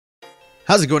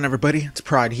How's it going, everybody? It's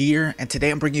Prod here, and today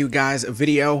I'm bringing you guys a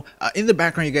video. In the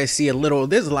background you guys see a little,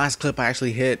 this is the last clip I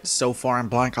actually hit so far in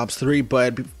Black Ops 3,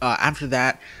 but after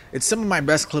that, it's some of my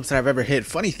best clips that I've ever hit.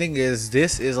 Funny thing is,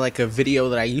 this is like a video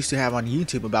that I used to have on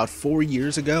YouTube about 4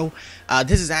 years ago.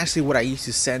 This is actually what I used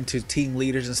to send to team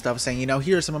leaders and stuff, saying, you know,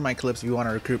 here are some of my clips if you want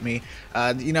to recruit me.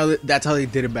 You know, that's how they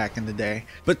did it back in the day.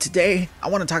 But today, I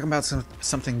want to talk about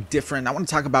something different. I want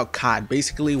to talk about COD,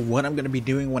 basically what I'm going to be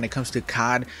doing when it comes to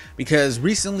COD, because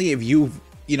recently, if you've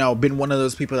been one of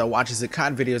those people that watches the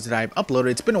COD videos that I've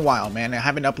uploaded, it's been a while, man. I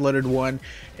haven't uploaded one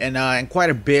in quite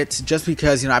a bit, just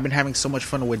because I've been having so much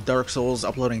fun with Dark Souls,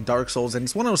 uploading Dark Souls, and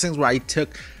it's one of those things where I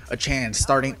took a chance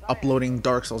starting uploading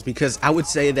Dark Souls, because I would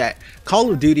say that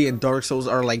Call of Duty and Dark Souls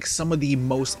are like some of the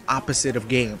most opposite of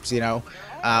games, so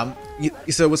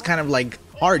it was kind of like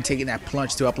hard taking that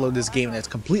plunge to upload this game that's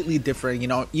completely different.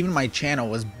 Even my channel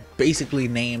was basically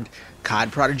named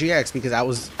COD Prodigy X because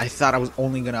I thought I was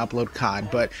only gonna upload COD,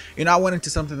 but I went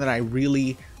into something that I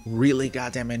really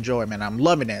goddamn enjoy, man. I'm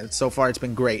loving it. So far it's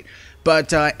been great.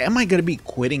 But am I gonna be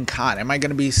quitting COD? Am I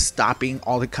gonna be stopping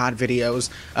all the COD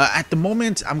videos? At the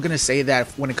moment, I'm gonna say that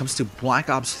when it comes to Black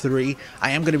Ops 3,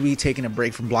 I am gonna be taking a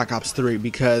break from Black Ops 3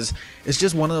 because it's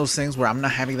just one of those things where I'm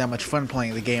not having that much fun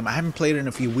playing the game. I haven't played it in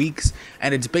a few weeks,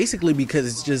 and it's basically because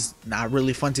it's just not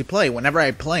really fun to play. Whenever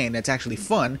I play and it's actually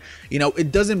fun,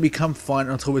 it doesn't become fun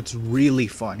until it's really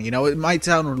fun. It might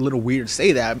sound a little weird to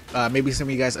say that. Maybe some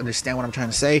of you guys understand what I'm trying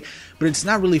to say, but it's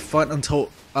not really fun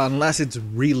unless it's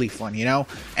really fun,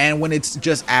 and when it's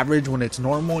just average, when it's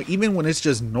normal, even when it's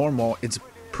just normal, it's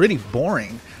pretty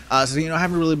boring. So I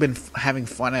haven't really been having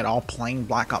fun at all playing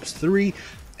Black Ops 3,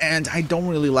 and I don't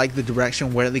really like the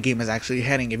direction where the game is actually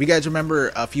heading. If you guys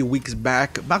remember a few weeks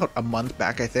back, about a month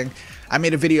back I think, I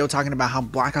made a video talking about how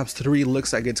Black Ops 3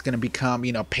 looks like it's going to become,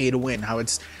 pay to win, how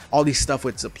it's all these stuff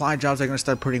with supply jobs. They're going to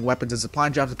start putting weapons in supply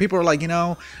jobs, and people are like,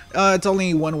 it's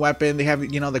only one weapon. They have,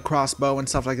 the crossbow and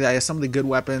stuff like that. Some of the good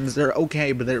weapons, they're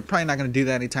okay, but they're probably not going to do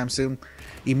that anytime soon.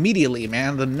 Immediately,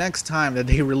 man, the next time that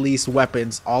they released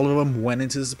weapons, all of them went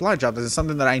into the supply jobs. This is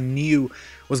something that I knew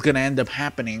was going to end up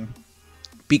happening,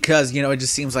 because it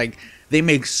just seems like they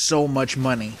make so much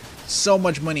money,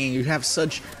 and you have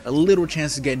such a little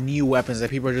chance to get new weapons that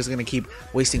people are just going to keep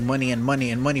wasting money and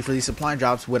money and money for these supply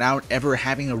drops without ever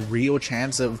having a real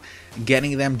chance of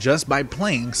getting them just by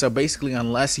playing. So basically,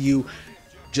 unless you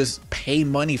just pay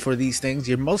money for these things,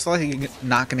 you're most likely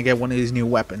not going to get one of these new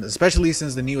weapons, especially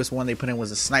since the newest one they put in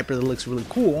was a sniper that looks really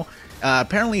cool.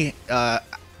 Apparently,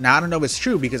 now, I don't know if it's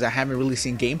true because I haven't really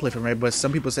seen gameplay from it, but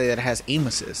some people say that it has aim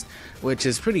assist, which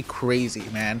is pretty crazy,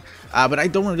 man. But I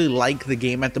don't really like the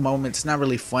game at the moment. It's not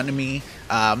really fun to me.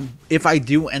 If I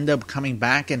do end up coming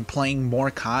back and playing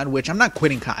more COD, which I'm not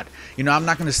quitting COD, I'm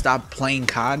not going to stop playing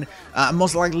COD. I'm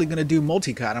most likely going to do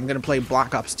multi-COD. I'm going to play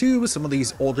Black Ops 2, some of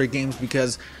these older games,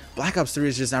 because Black Ops 3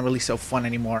 is just not really so fun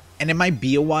anymore. And it might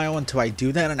be a while until I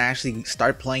do that and actually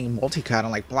start playing multi-COD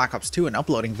on like Black Ops 2 and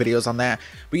uploading videos on that.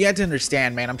 But you have to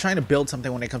understand, man, I'm trying to build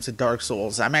something when it comes to Dark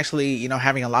Souls. I'm actually,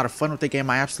 having a lot of fun with the game.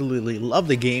 I absolutely love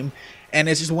the game. And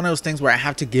it's just one of those things where I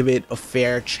have to give it a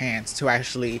fair chance to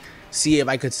actually see if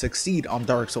I could succeed on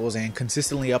Dark Souls and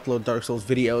consistently upload Dark Souls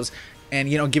videos. And,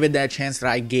 give it that chance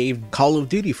that I gave Call of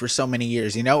Duty for so many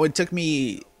years. It took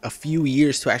me a few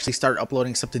years to actually start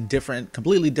uploading something different,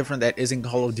 completely different, that isn't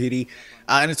Call of Duty.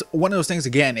 And it's one of those things,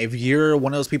 again, if you're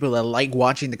one of those people that like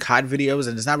watching the COD videos,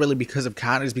 and it's not really because of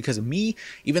COD, it's because of me,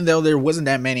 even though there wasn't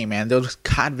that many, man. Those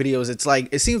COD videos,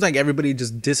 it seems like everybody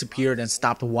just disappeared and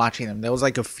stopped watching them. There was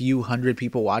like a few hundred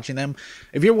people watching them.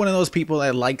 If you're one of those people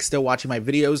that like still watching my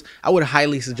videos, I would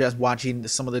highly suggest watching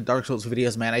some of the Dark Souls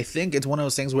videos, man. I think it's one of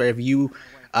those things where if you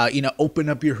open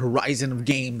up your horizon of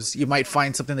games, you might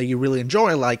find something that you really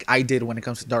enjoy, like I did when it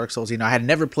comes to Dark Souls. I had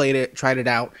never played it, tried it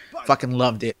out, fucking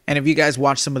loved it. And if you guys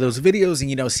watch some of those videos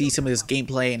and see some of this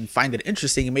gameplay and find it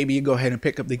interesting, maybe you go ahead and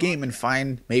pick up the game and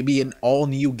find maybe an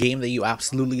all-new game that you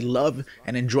absolutely love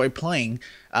and enjoy playing.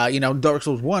 Dark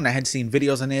Souls 1, I had seen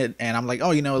videos on it, and I'm like,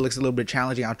 oh, it looks a little bit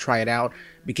challenging, I'll try it out.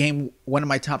 Became one of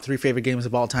my top 3 favorite games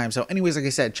of all time. So anyways, like I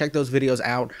said, check those videos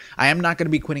out. I am not going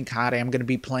to be quitting COD. I am going to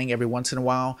be playing every once in a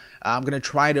while. I'm going to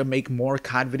try to make more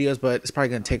COD videos, but it's probably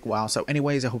going to take a while. So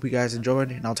anyways, I hope you guys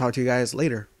enjoyed, and I'll talk to you guys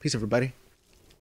later. Peace, everybody.